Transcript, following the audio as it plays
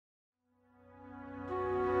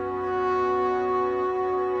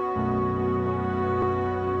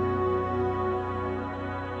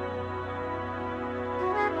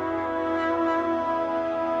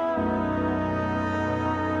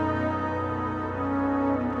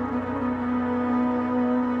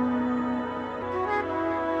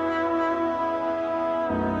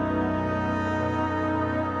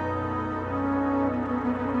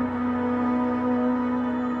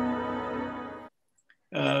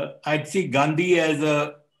I'd see Gandhi as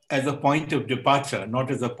a point of departure,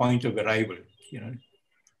 not as a point of arrival. You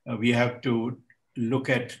know, we have to look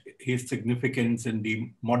at his significance in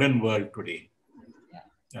the modern world today.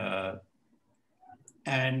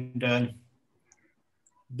 And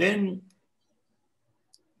then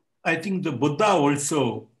I think the Buddha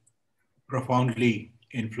also profoundly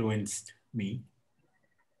influenced me.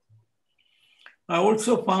 I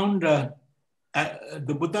also found the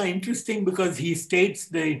Buddha interesting because he states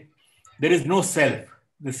there is no self.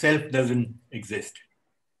 The self doesn't exist.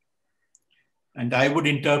 And I would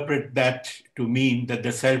interpret that to mean that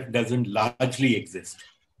the self doesn't largely exist,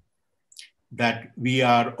 that we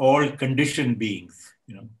are all conditioned beings,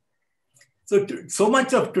 you know. So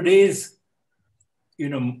much of today's, you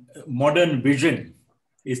know, modern vision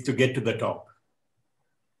is to get to the top.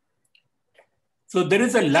 So there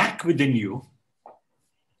is a lack within you,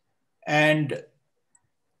 and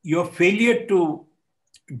your failure to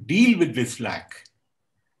deal with this lack,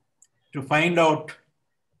 to find out,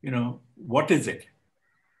 you know, what is it?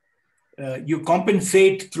 You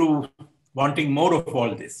compensate through wanting more of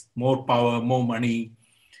all this, more power, more money,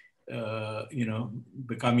 you know,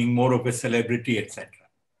 becoming more of a celebrity, etc.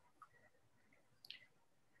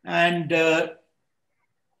 And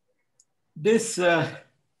this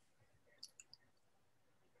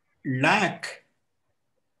lack,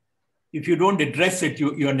 if you don't address it,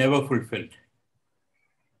 you're never fulfilled.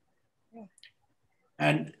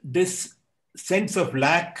 And this sense of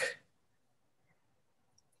lack,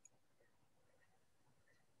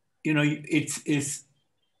 you know, it's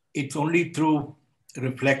only through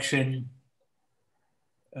reflection,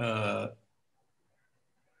 some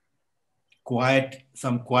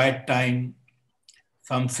quiet time,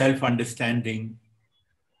 some self-understanding,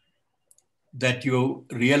 that you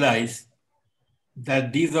realize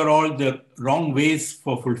that these are all the wrong ways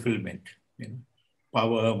for fulfillment. You know,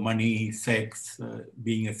 power, money, sex,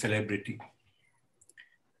 being a celebrity.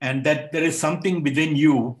 And that there is something within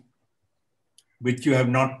you which you have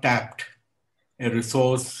not tapped, a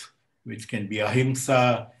resource which can be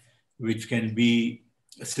ahimsa, which can be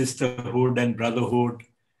sisterhood and brotherhood,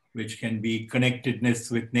 which can be connectedness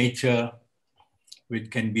with nature, which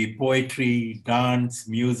can be poetry, dance,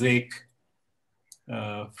 music,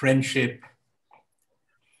 friendship.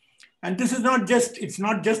 And this is not just, it's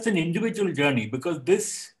not just an individual journey, because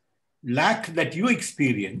this lack that you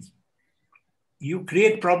experience, you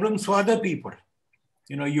create problems for other people.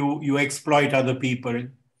 You know, you exploit other people.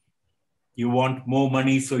 You want more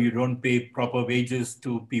money, so you don't pay proper wages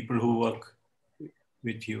to people who work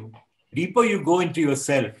with you. Deeper you go into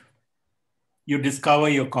yourself, you discover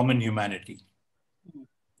your common humanity.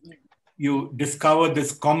 You discover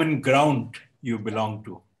this common ground you belong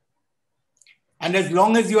to. And as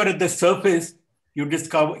long as you are at the surface, you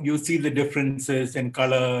see the differences in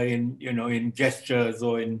color, in, you know, in gestures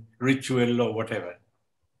or in ritual or whatever.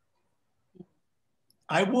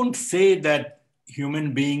 I won't say that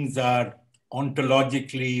human beings are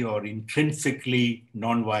ontologically or intrinsically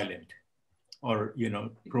nonviolent or, you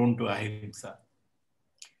know, prone to ahimsa.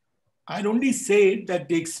 I'd only say that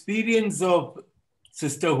the experience of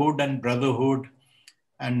sisterhood and brotherhood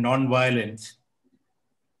and nonviolence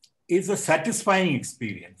is a satisfying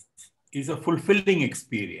experience, is a fulfilling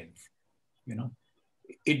experience. You know,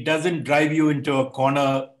 it doesn't drive you into a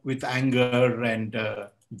corner with anger and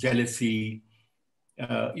jealousy.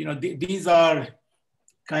 You know, these are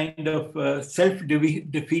kind of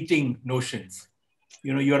self-defeating notions.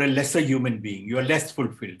 You know, you're a lesser human being, you're less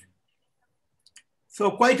fulfilled.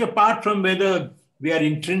 So quite apart from whether we are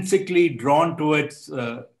intrinsically drawn towards,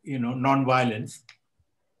 you know, nonviolence,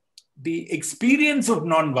 the experience of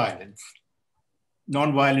nonviolence,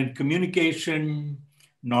 nonviolent communication,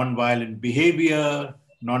 nonviolent behavior,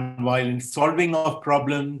 nonviolent solving of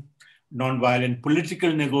problems, nonviolent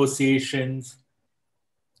political negotiations.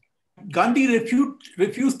 Gandhi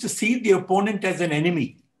refused to see the opponent as an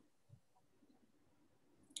enemy.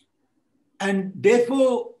 And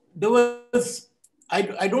therefore,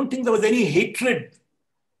 I don't think there was any hatred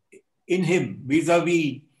in him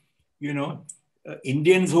vis-a-vis, you know,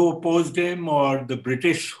 Indians who opposed him or the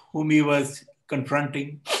British whom he was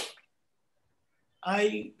confronting.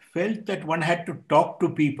 I felt that one had to talk to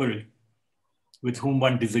people with whom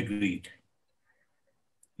one disagreed.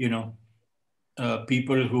 You know,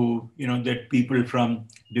 people who, you know, that people from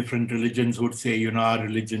different religions would say, you know, our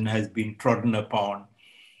religion has been trodden upon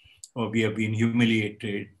or we have been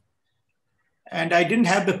humiliated. And I didn't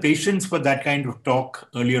have the patience for that kind of talk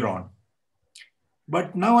earlier on.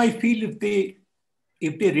 But now I feel if they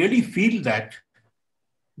really feel that,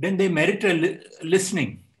 then they merit a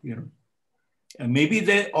listening, you know. Maybe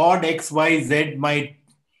the odd X, Y, Z might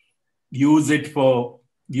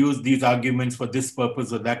use these arguments for this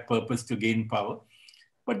purpose or that purpose to gain power.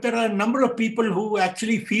 But there are a number of people who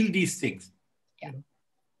actually feel these things. Yeah.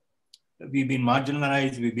 We've been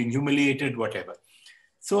marginalized, we've been humiliated, whatever.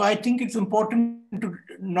 So I think it's important to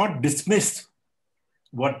not dismiss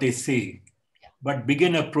what they say, but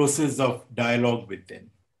begin a process of dialogue with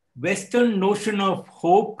them. Western notion of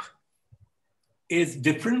hope is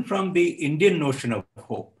different from the Indian notion of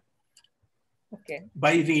hope. Okay.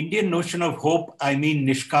 By the Indian notion of hope, I mean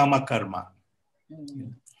nishkama-karma,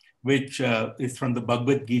 which is from the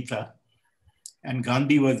Bhagavad Gita. And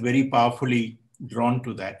Gandhi was very powerfully drawn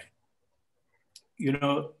to that. You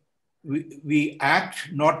know, we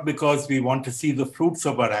act not because we want to see the fruits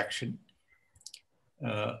of our action,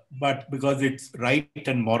 but because it's right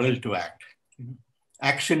and moral to act.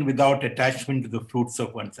 Action without attachment to the fruits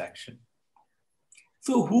of one's action.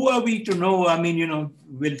 So who are we to know? I mean,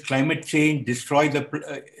 will climate change destroy the,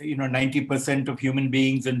 90% of human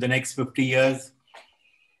beings in the next 50 years?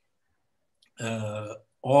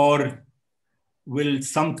 Or will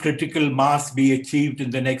some critical mass be achieved in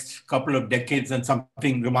the next couple of decades and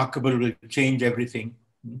something remarkable will change everything?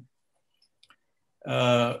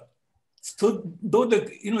 So though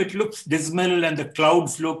it looks dismal and the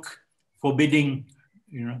clouds look forbidding,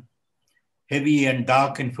 heavy and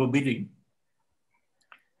dark and forbidding,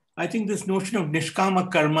 I think this notion of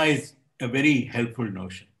nishkama-karma is a very helpful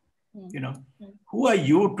notion. Who are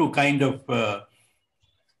you to kind of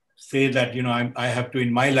say that, I have to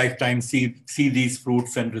in my lifetime see these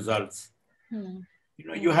fruits and results?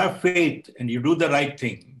 You have faith and you do the right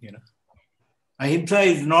thing. Ahimsa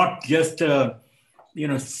is not just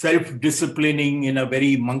self-disciplining in a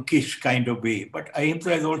very monkish kind of way, but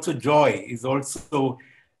Ahimsa is also joy, is also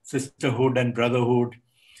sisterhood and brotherhood.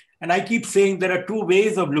 And I keep saying there are two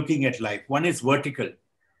ways of looking at life. One is vertical,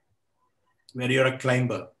 where you're a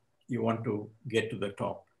climber, you want to get to the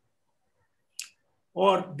top.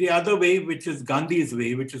 Or the other way, which is Gandhi's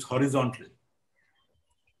way, which is horizontal,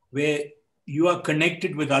 where you are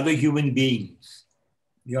connected with other human beings.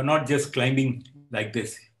 You're not just climbing like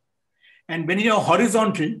this. And when you're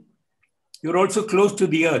horizontal, you're also close to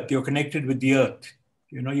the earth. You're connected with the earth.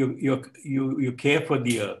 You care for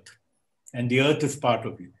the earth, and the earth is part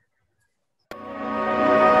of you.